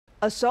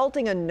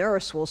Assaulting a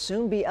nurse will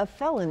soon be a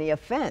felony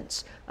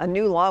offense. A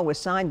new law was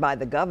signed by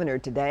the governor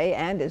today,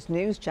 and as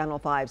News Channel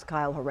 5's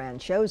Kyle Horan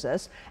shows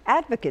us,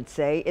 advocates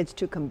say it's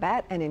to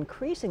combat an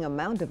increasing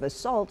amount of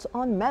assaults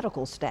on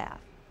medical staff.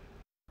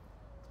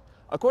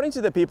 According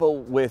to the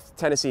people with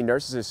Tennessee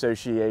Nurses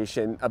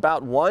Association,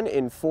 about 1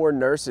 in 4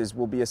 nurses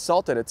will be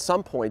assaulted at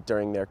some point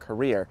during their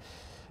career.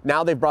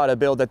 Now they've brought a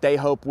bill that they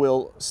hope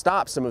will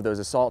stop some of those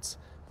assaults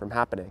from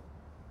happening.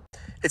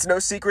 It's no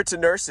secret to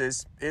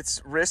nurses, it's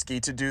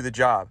risky to do the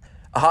job.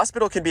 A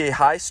hospital can be a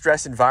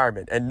high-stress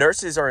environment, and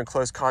nurses are in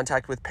close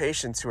contact with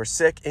patients who are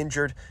sick,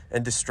 injured,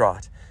 and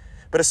distraught.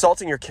 But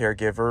assaulting your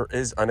caregiver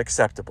is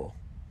unacceptable.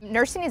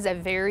 Nursing is a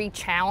very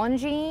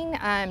challenging,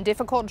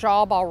 difficult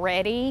job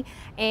already,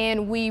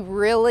 and we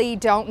really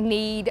don't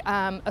need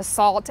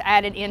assault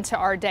added into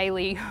our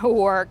daily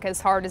work,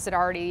 as hard as it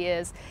already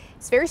is.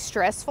 It's very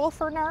stressful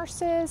for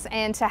nurses,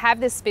 and to have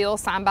this bill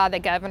signed by the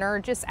governor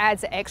just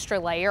adds an extra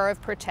layer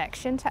of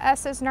protection to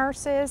us as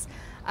nurses,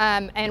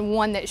 and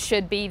one that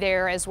should be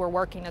there as we're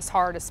working as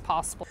hard as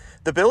possible.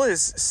 The bill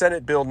is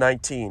Senate Bill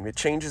 19. It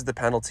changes the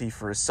penalty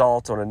for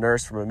assault on a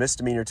nurse from a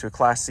misdemeanor to a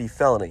Class C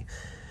felony.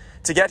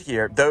 To get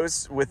here,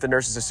 those with the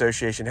Nurses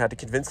Association had to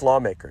convince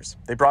lawmakers.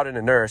 They brought in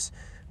a nurse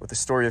with the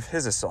story of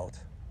his assault.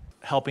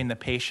 Helping the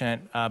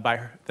patient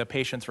by the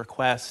patient's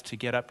request to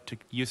get up to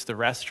use the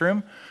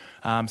restroom.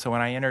 So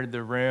when I entered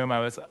the room, I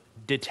was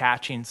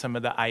detaching some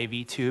of the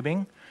IV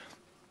tubing,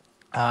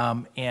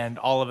 and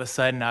all of a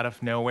sudden, out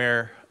of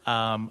nowhere,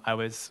 I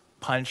was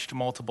punched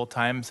multiple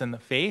times in the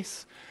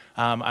face.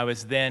 I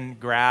was then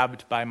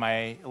grabbed by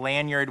my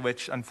lanyard,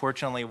 which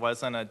unfortunately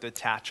wasn't a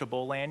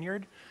detachable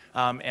lanyard,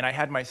 and I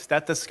had my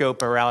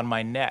stethoscope around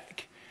my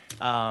neck.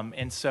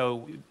 And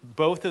so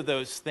both of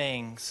those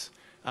things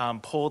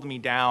pulled me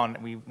down.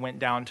 We went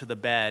down to the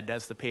bed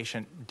as the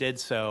patient did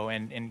so,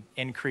 and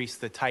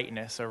increased the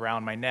tightness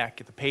around my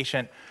neck. The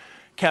patient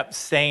kept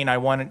saying, "I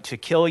wanted to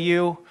kill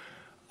you.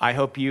 I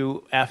hope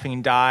you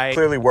effing die."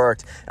 Clearly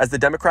worked, as the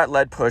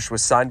Democrat-led push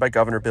was signed by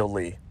Governor Bill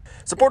Lee.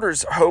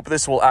 Supporters hope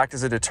this will act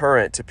as a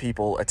deterrent to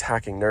people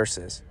attacking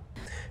nurses,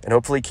 and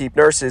hopefully keep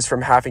nurses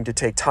from having to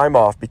take time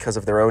off because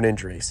of their own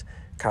injuries.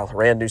 Kyle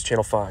Horan, News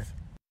Channel 5.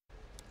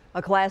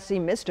 A Class C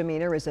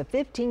misdemeanor is a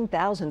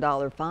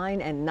 $15,000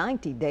 fine and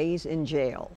 90 days in jail.